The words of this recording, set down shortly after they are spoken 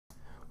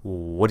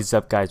What is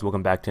up, guys?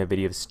 Welcome back to a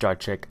video of Star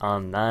Trek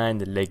Online,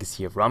 the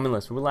Legacy of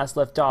Romulus. Where we last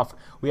left off,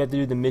 we have to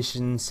do the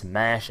mission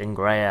Smash and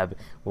Grab,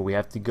 where we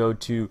have to go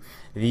to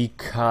the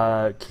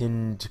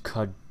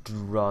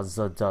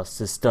Kindkadrazada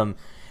system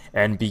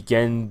and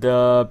begin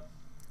the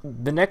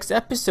next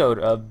episode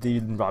of the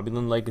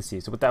Romulan Legacy.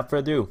 So without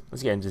further ado,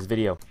 let's get into this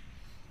video.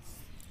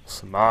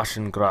 Smash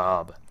and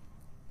Grab.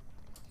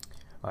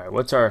 Alright,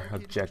 what's our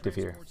objective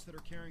here?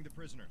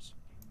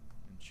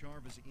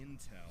 Charva's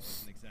intel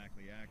isn't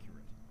exactly accurate.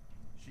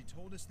 She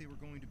told us they were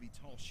going to be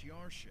tall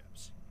Shi'ar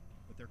ships,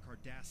 but they're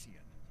Cardassian.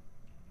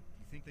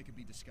 You think they could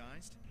be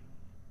disguised?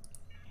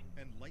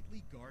 And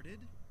lightly guarded?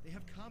 They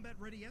have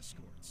combat-ready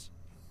escorts.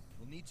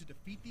 We'll need to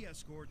defeat the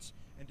escorts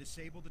and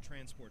disable the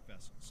transport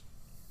vessels.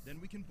 Then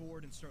we can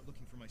board and start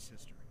looking for my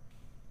sister.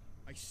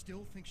 I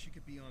still think she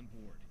could be on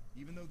board,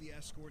 even though the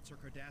escorts are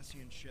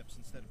Cardassian ships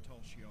instead of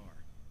tall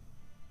Shi'ar.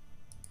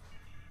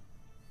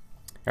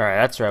 Alright,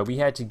 that's right. We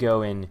had to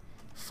go and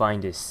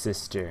find his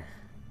sister.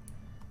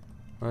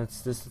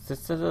 Let's disable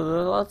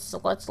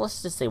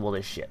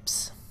the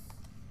ships.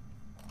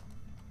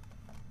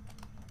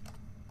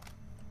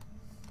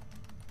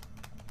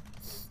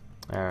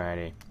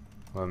 Alrighty,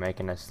 we're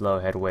making a slow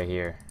headway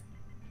here.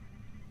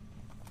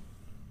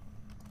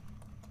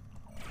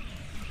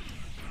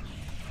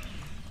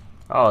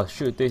 Oh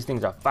shoot, these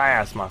things are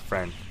fast, my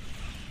friend.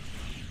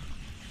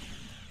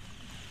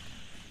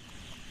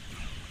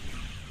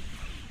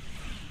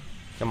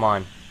 Come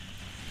on.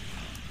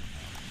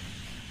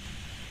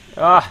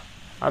 Ah,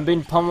 I'm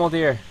being pummeled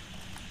here.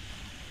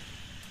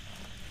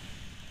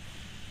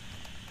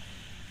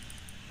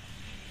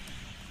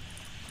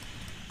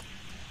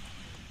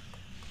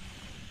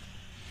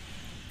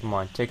 Come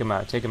on, take him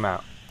out, take him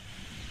out.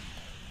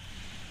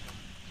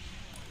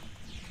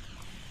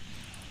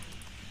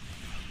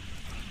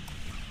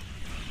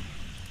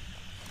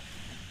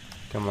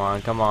 Come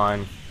on, come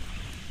on.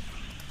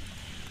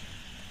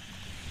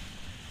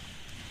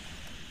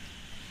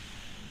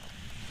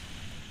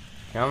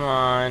 Come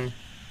on.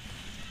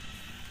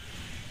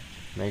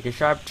 Make a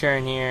sharp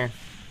turn here.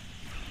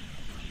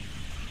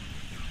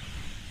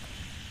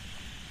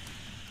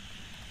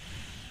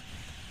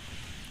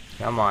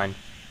 Come on.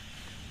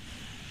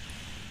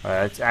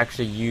 Alright, let's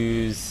actually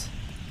use...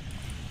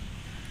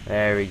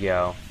 There we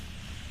go.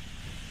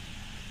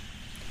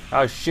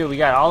 Oh shoot, we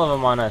got all of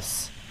them on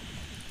us.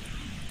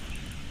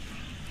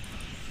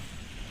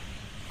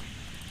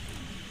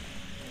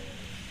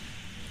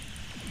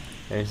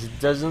 This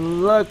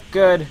doesn't look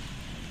good.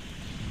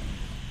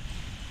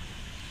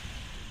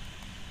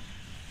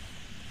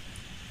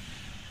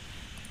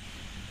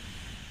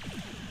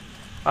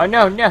 Oh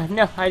no, no,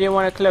 no, I didn't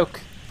want a cloak.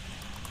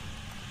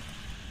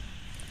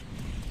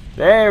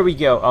 There we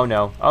go. Oh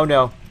no, oh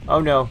no, oh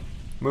no.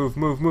 Move,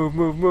 move, move,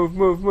 move, move,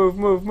 move, move,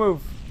 move,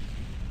 move.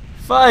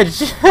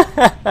 Fudge!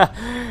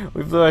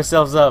 We blew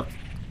ourselves up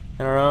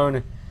in our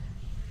own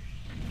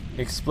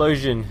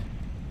explosion.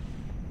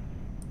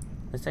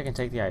 At least I can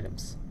take the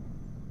items.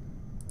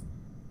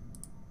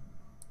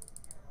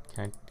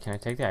 Can I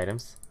take the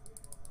items?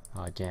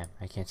 Oh damn,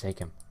 I can't take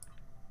him.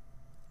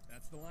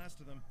 That's the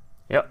last of them.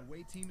 Yep. The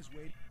away team is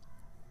waiting.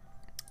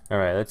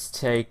 Alright, let's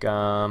take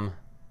on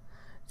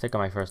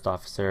my first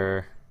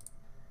officer.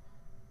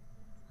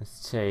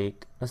 Let's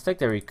take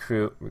the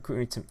recruit. Recruit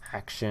needs some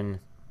action.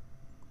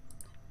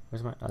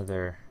 Where's my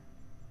other?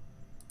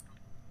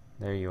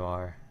 There you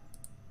are.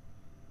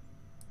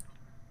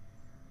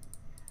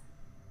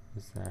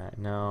 Who's that?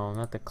 No,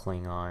 not the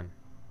Klingon.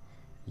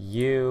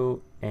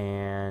 You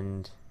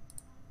and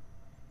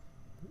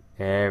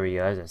there we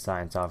go, there's a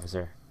science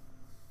officer.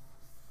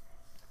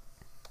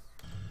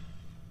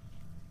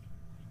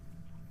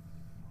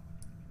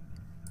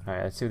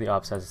 Alright, let's see what the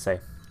ops has to say.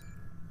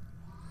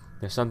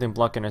 There's something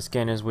blocking our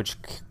scanners which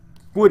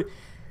would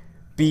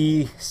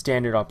be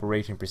standard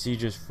operation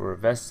procedures for a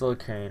vessel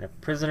carrying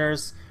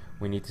prisoners.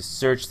 We need to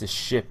search the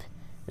ship,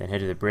 then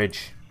head to the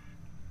bridge.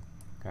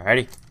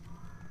 Alrighty.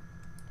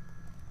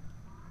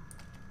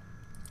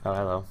 Oh,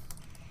 hello.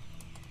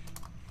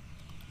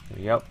 There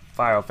we go.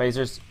 Fire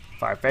phasers.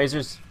 Fire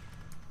phasers.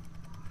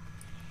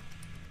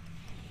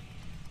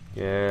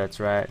 Yeah, that's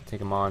right. Take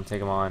them on. Take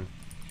them on.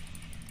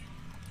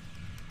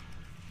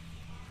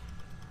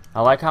 I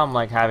like how I'm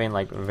like having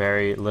like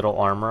very little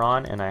armor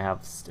on, and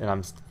I'm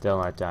still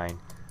not dying.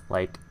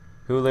 Like,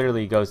 who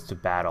literally goes to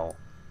battle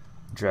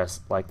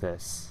dressed like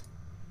this?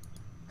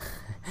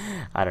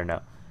 I don't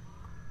know.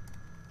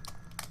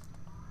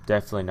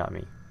 Definitely not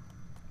me.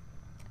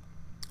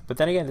 But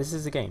then again, this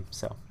is a game,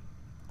 so.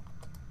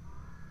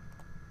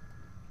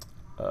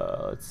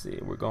 Let's see.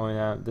 We're going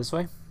out this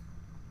way.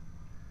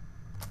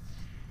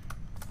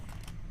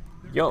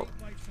 Yo.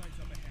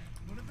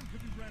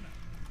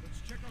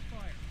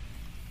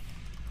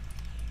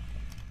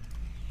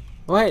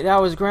 Wait,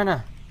 that was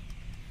Grenna.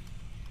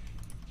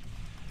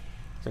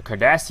 The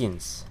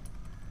Cardassians.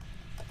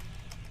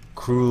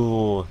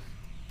 Cruel.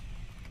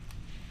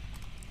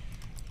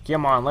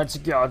 Come on, let's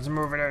go. Let's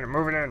move it in.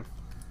 Move it in.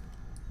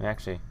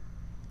 Actually,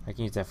 I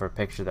can use that for a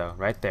picture though.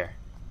 Right there.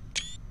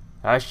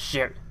 Oh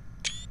shit.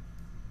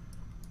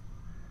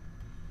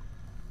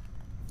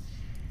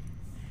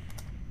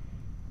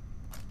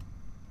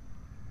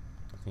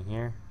 Nothing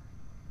here.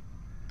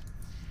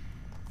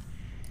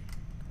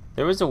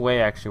 There was a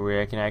way actually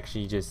where I can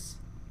actually just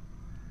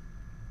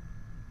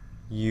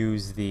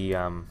use the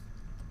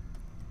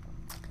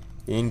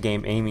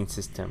in-game aiming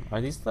system.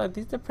 Are these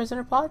the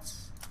prisoner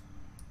pods?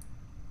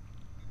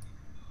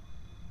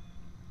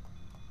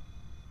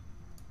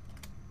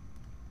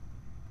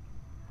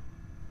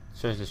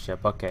 Treasure ship.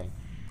 Okay.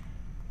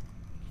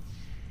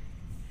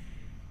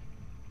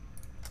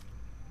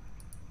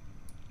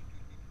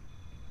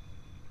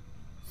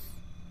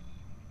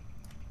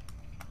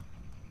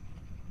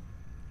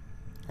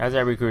 How's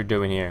that recruit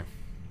doing here?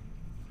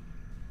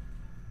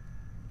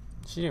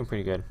 She's doing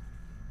pretty good.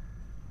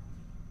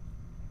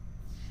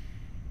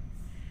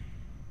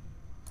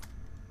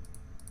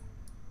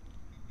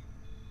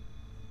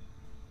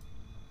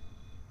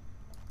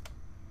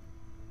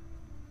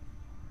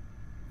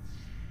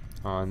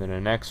 On to the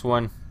next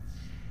one.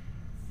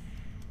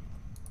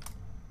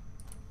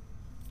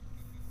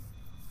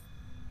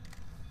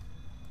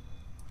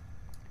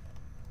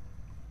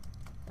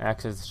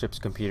 Access the ship's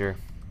computer.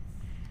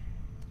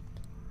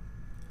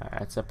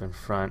 That's up in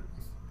front.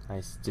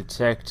 I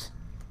detect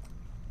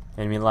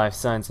enemy life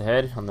signs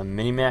ahead on the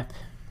minimap.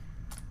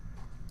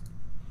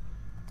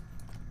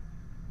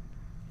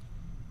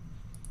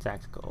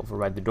 Tactical,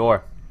 override the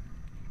door.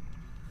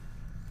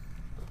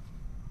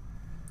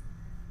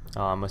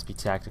 Oh, it must be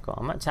tactical.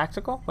 I'm not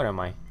tactical? What am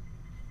I?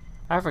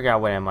 I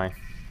forgot what am I.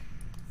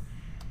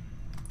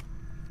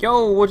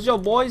 Yo, what's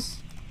up, boys?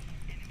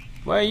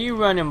 Where are you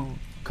running,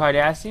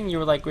 Cardassian? You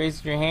were like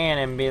raising your hand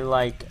and be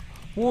like,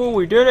 whoa,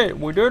 we did it,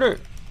 we did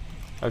it.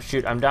 Oh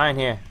shoot, I'm dying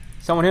here.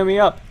 Someone hit me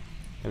up.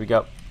 There we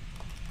go.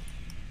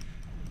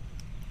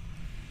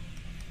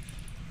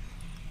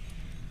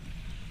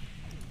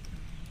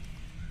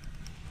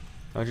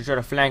 Don't you try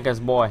to flank us,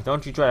 boy.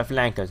 Don't you try to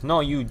flank us. No,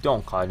 you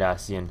don't,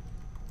 Cardassian.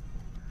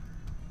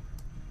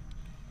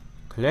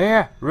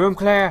 Clear! Room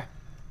clear!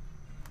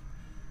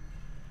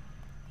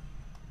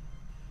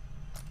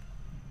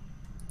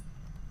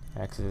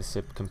 Access the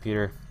ship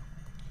computer.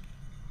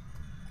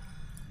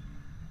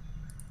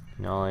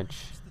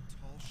 Knowledge. The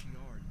tall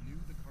Shi'ar knew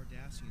the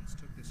Cardassians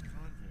took this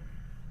convoy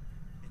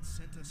and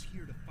sent us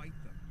here to fight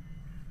them.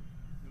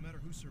 No matter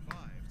who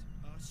survived,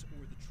 us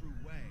or the true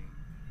way,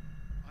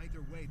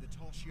 either way, the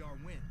tall Shi'ar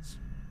wins.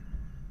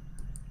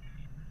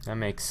 That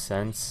makes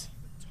sense.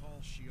 The tall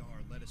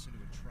Shi'ar led us into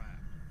a trap.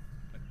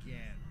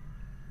 Again.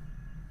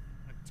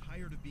 I'm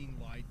tired of being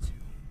lied to,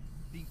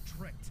 being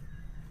tricked.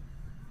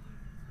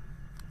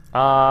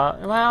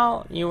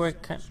 Well, you were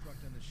kind.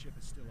 Self-destruct on the ship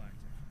is still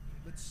active.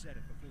 Let's set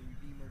it before we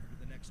beam over to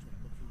the next one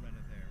and look for Rena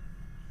there.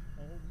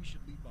 All we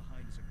should leave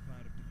behind is a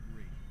cloud of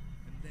debris,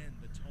 and then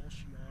the tall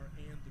Shi'ar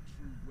and the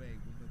true way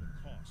will know the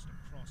cost of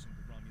crossing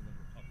the Romulan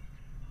Republic.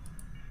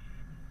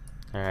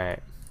 All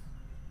right.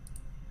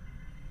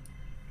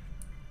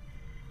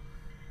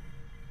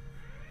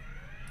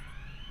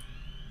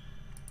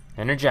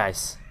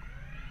 Energize.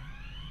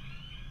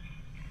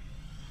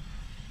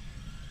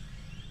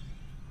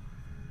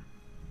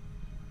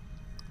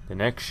 The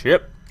next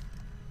ship.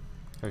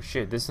 Oh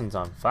shit, this one's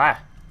on fire.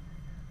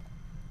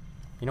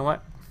 You know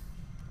what?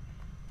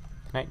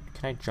 Can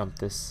I jump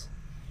this?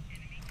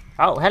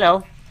 Oh,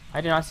 hello. I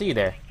did not see you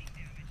there.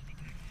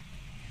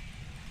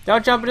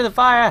 Don't jump into the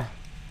fire.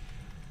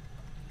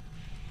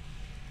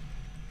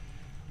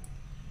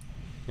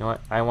 You know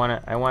what? I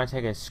wanna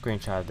take a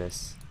screenshot of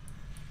this.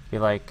 Be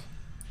like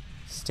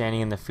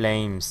standing in the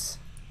flames.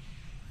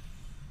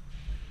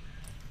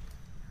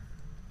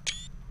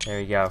 There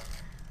we go.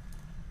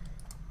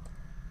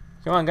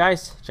 Come on,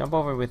 guys, jump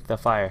over with the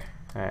fire.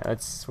 All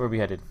right, where are we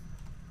headed?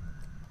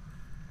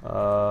 We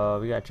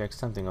gotta check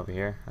something over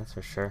here. That's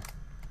for sure.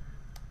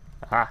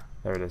 Aha,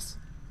 there it is.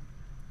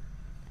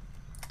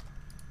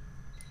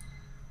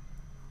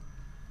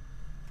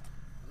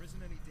 There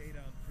isn't any data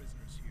on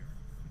prisoners here.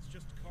 It's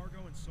just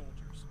cargo and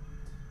soldiers.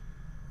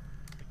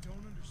 I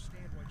don't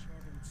understand why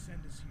Charver would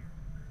send us here.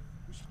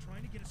 Was she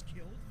trying to get us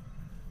killed?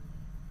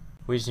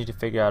 We just need to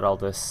figure out all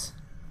this.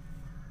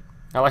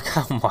 I like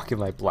how I'm walking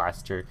my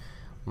blaster,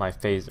 my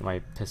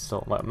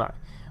pistol,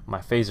 my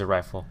phaser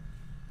rifle.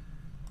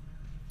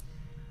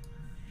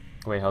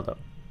 Wait, hold up.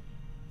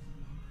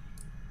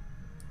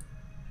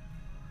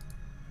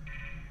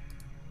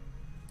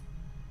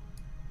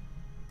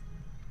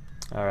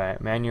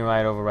 Alright, manual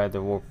ride, override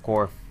the warp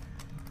core.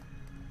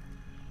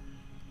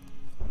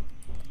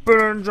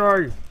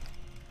 Benji!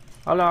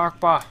 Allah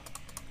Akbar!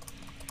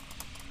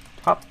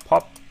 Hop,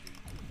 hop.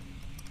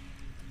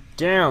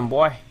 Down,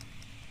 boy.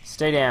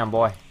 Stay down,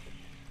 boy.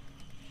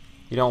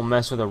 You don't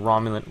mess with a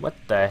Romulan. What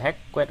the heck?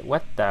 What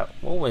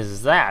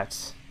was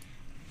that?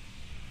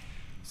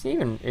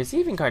 Is he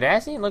even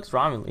Cardassian? He looks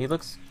Romulan. He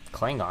looks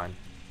Klingon.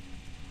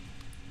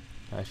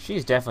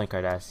 She's definitely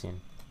Cardassian.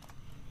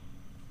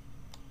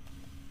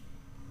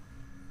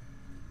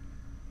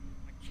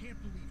 I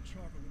can't believe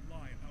Charver would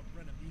lie about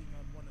Rena being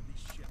on one of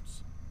these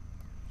ships.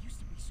 It used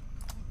to be so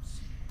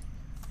close.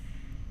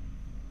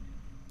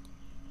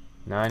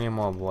 Not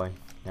anymore, boy.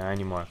 Not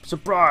anymore.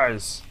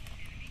 Surprise!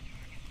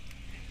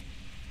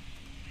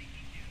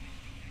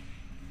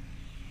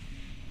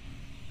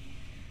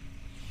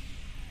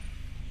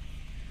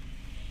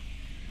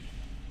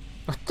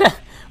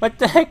 What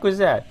the heck was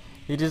that?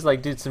 He just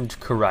like did some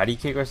karate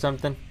kick or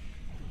something?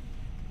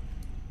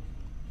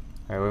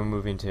 Alright, we're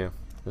moving to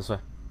this way.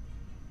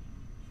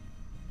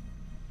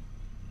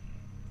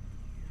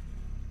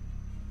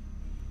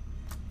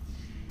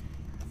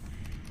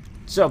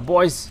 What's up,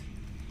 boys?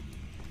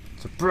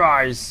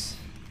 Surprise!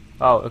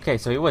 Oh, okay,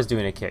 so he was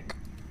doing a kick.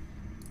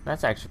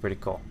 That's actually pretty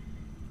cool.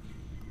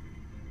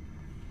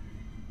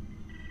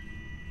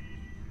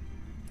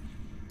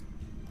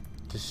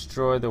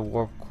 Destroy the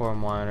warp core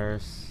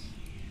monitors.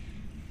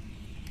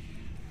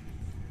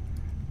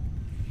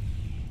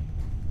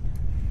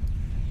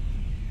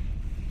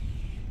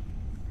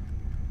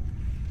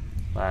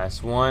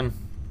 Last one.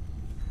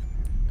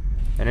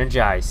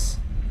 Energize.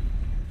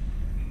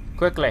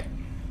 Quickly.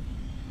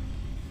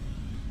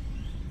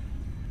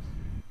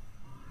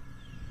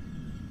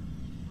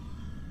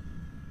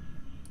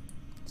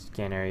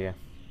 Scan area.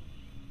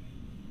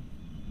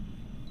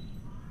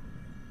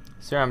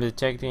 Sir, I'm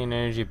detecting an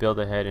energy build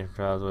ahead in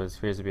front of what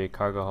appears to be a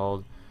cargo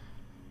hold.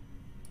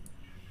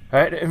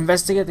 Alright,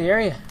 investigate the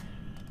area.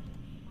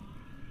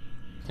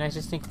 Can I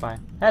just sneak by?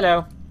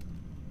 Hello.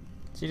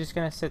 So you're just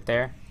gonna sit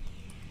there?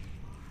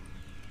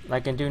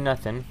 Like and do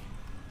nothing.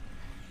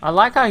 I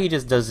like how he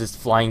just does this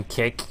flying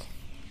kick.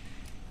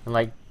 And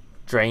like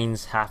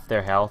drains half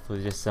their health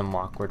with just some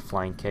awkward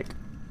flying kick.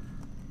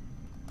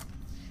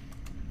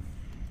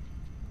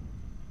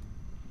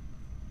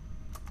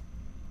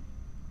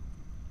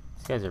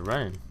 These guys are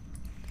running.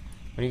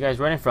 What are you guys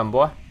running from,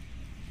 boy?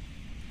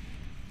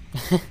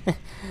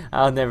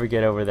 I'll never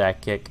get over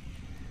that kick.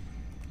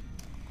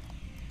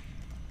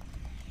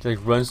 Just like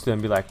runs to them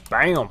and be like,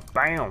 bam,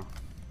 bam.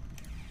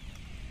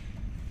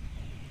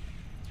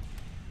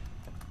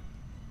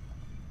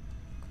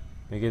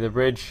 Make it the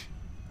bridge.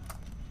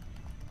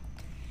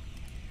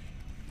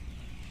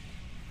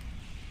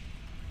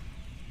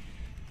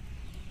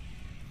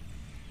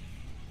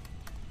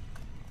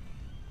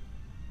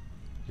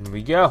 Here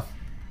we go.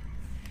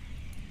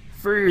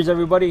 Freeze,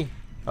 everybody!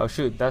 Oh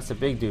shoot, that's a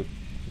big dude.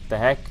 What the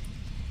heck?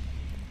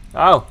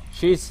 Oh,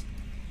 she's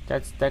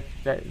that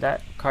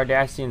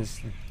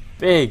Cardassian's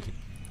big,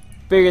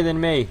 bigger than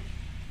me.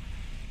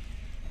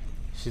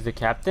 She's the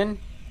captain?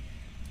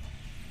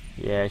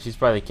 Yeah, she's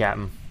probably the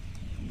captain.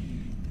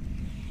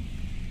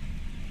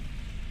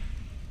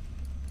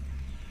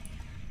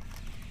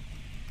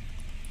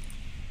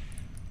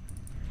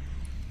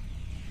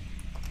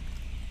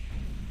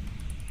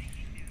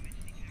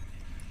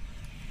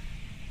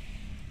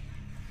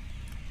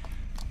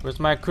 Where's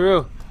my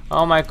crew?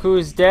 Oh, my crew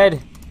is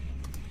dead.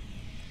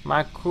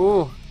 My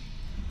crew.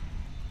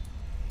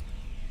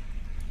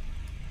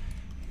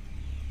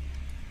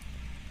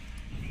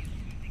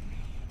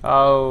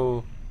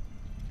 Oh.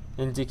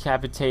 And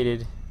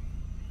decapitated.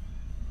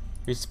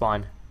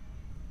 Respawn.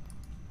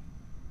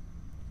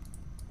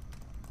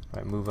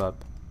 Alright, move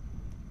up.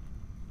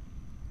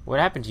 What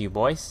happened to you,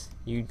 boys?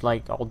 You,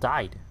 like, all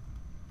died.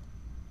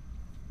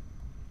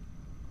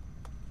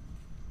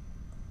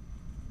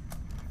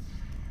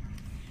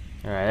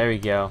 Alright, there we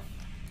go.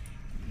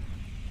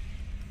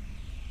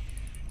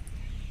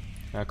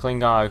 Now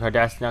Klingon,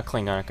 Cardassian, not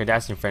Klingon,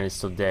 Cardassian friend is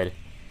still dead.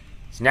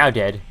 He's now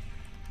dead.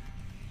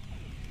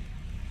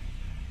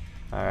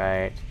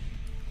 Alright.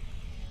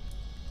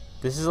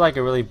 This is like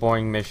a really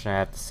boring mission, I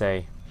have to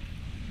say.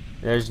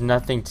 There's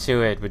nothing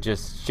to it but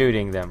just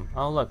shooting them.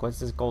 Oh look, what's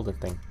this golden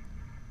thing?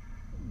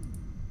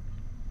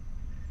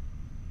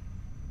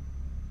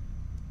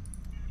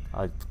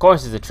 Of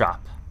course it's a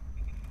trap.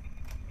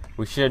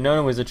 We should have known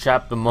it was a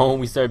trap the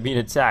moment we started being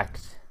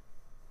attacked.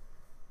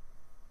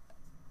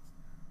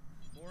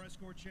 More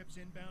escort ships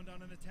inbound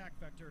on an attack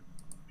vector.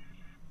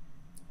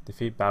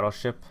 Defeat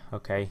battleship.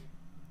 Okay.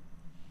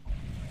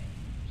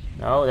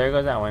 Oh, there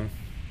goes that one.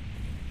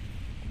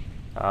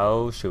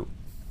 Oh shoot.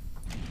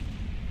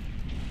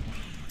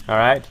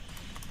 Alright.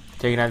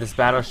 Taking out this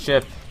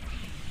battleship.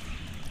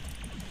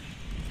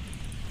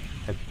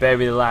 I better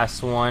be the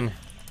last one.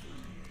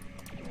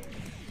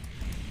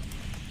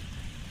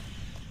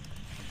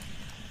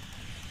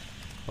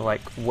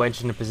 Like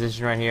wedged in a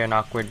position right here, an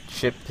awkward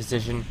ship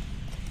position.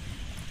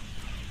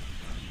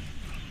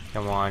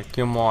 Come on,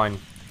 come on.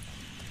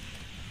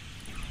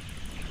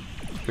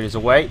 Put us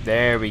away.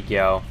 There we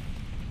go.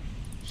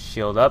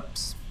 Shield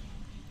ups.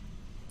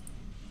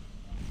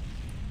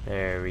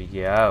 There we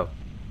go.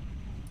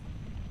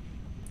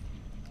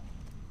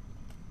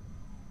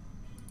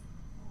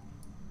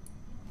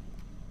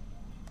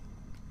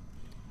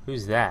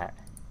 Who's that?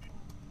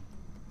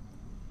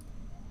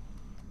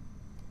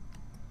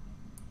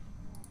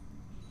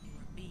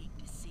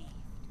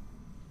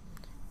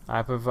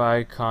 I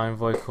provide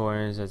convoy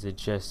coordinates as a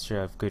gesture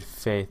of good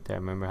faith. I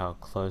remember how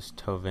close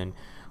Tovin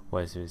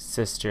was to his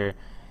sister.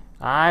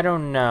 I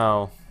don't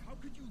know. How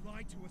could you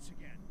lie to us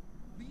again?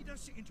 Lead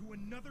us into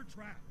another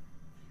trap.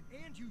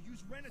 And you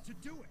use Rena to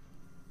do it.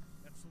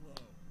 That's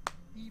low.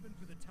 Even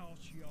for the Tal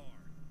Shiar.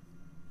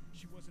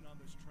 She wasn't on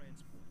those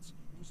transports.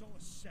 It was all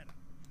a setup.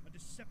 A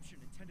deception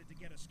intended to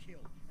get us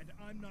killed. And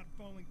I'm not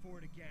falling for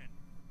it again.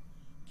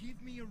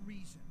 Give me a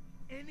reason.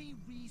 any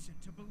reason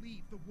to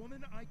believe the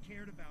woman I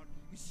cared about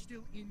is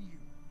still in you,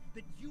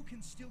 that you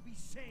can still be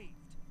saved.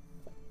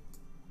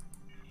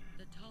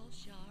 The Tal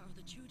Shar are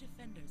the true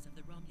defenders of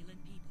the Romulan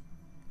people.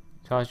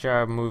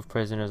 Talshar move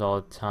prisoners all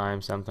the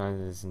time.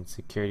 Sometimes it's in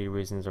security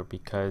reasons or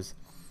because.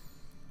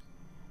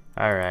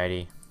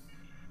 Alrighty.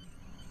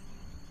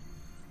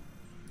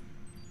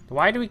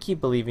 Why do we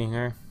keep believing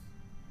her?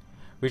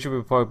 We should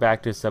report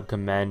back to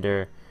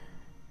Sub-Commander.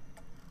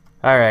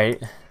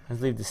 Alright,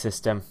 let's leave the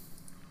system.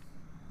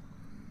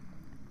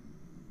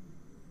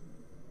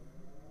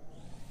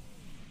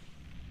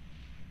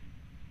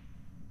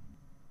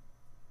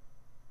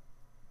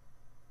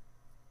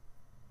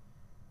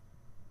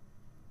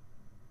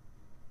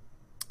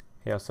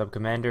 Hail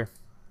Sub-Commander.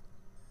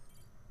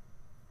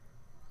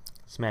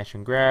 Smash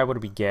and grab. What do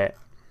we get?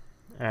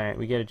 Alright,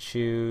 we get to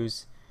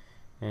choose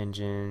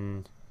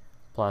engine,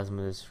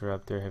 plasma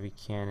disruptor, heavy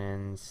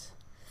cannons.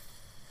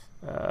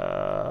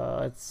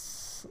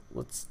 Let's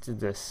do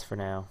this for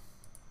now.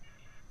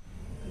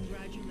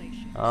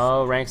 Congratulations.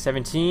 Oh, rank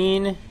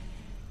 17,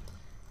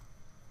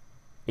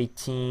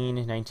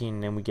 18, 19,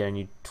 and then we get a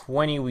new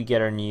 20. We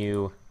get our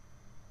new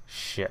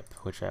ship,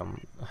 which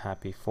I'm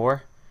happy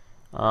for.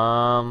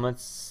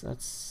 Let's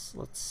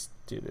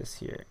do this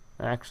here.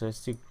 Actually,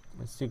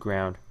 let's do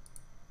ground.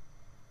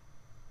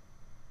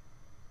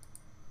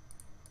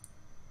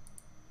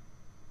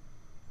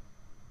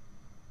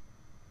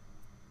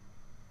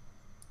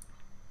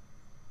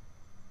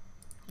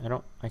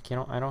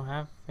 I don't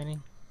have any,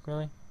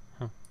 really?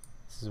 Huh.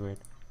 This is weird.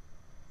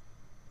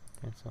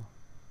 Cancel.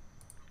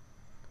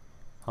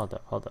 Hold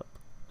up.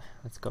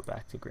 Let's go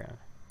back to ground.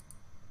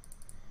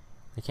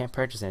 I can't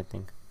purchase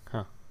anything.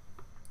 Huh.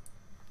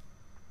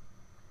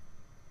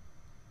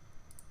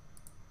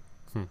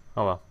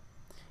 Oh well.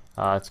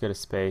 Let's go to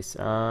space.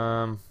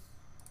 There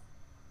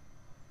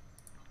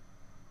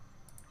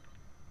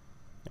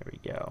we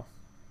go.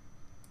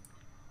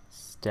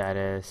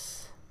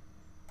 Status.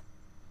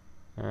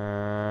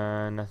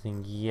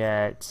 Nothing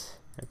yet.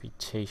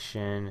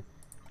 Reputation.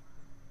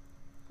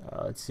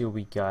 Let's see what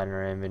we got in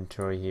our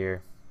inventory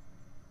here.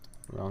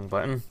 Wrong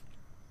button.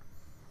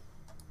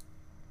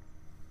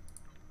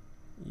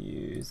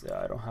 Use.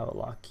 I don't have a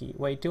lock key.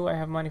 Wait, do I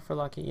have money for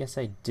lock key? Yes,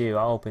 I do.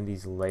 I'll open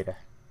these later.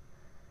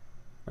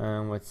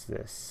 What's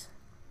this?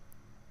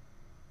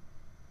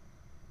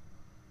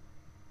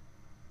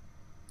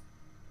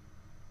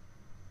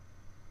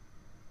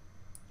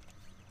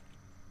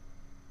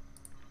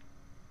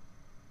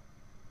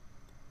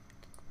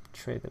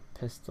 Trade the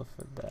pistol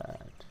for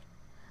that.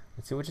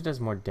 Let's see which does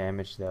more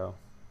damage though.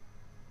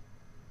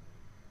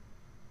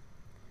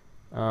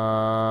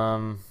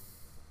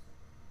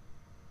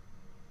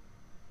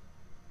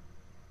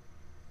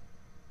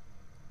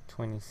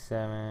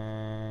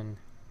 27.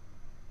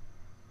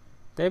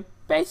 They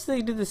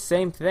basically do the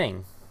same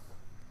thing.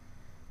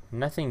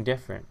 Nothing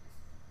different.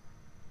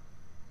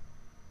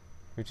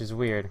 Which is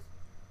weird.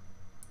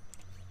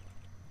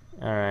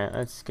 Alright,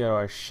 let's go to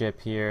our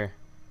ship here.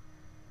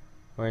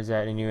 Where's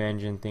that new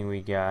engine thing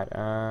we got?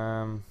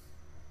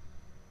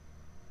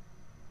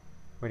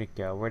 Where'd it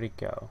go? Where'd it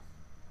go?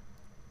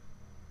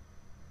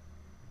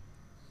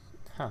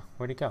 Huh,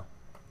 where'd it go?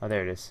 Oh,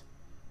 there it is.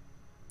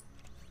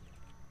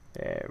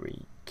 There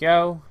we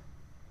go.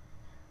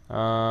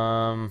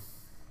 And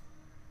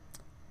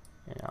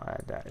I'll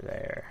add that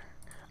there.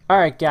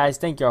 Alright guys,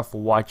 thank you all for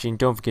watching.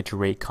 Don't forget to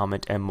rate,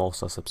 comment, and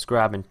most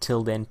subscribe.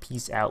 Until then,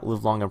 peace out,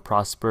 live long and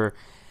prosper,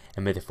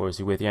 and may the force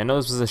be with you. I know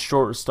this was a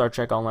short Star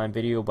Trek Online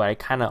video, but I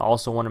kind of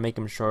also want to make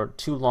them short.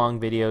 Too long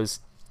videos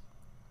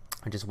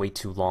are just way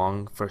too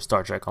long for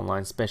Star Trek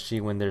Online,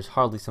 especially when there's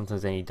hardly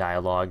sometimes any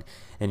dialogue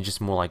and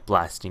just more like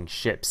blasting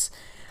ships.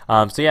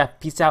 So yeah,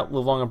 peace out,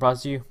 live long and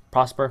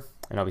prosper,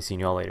 and I'll be seeing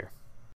you all later.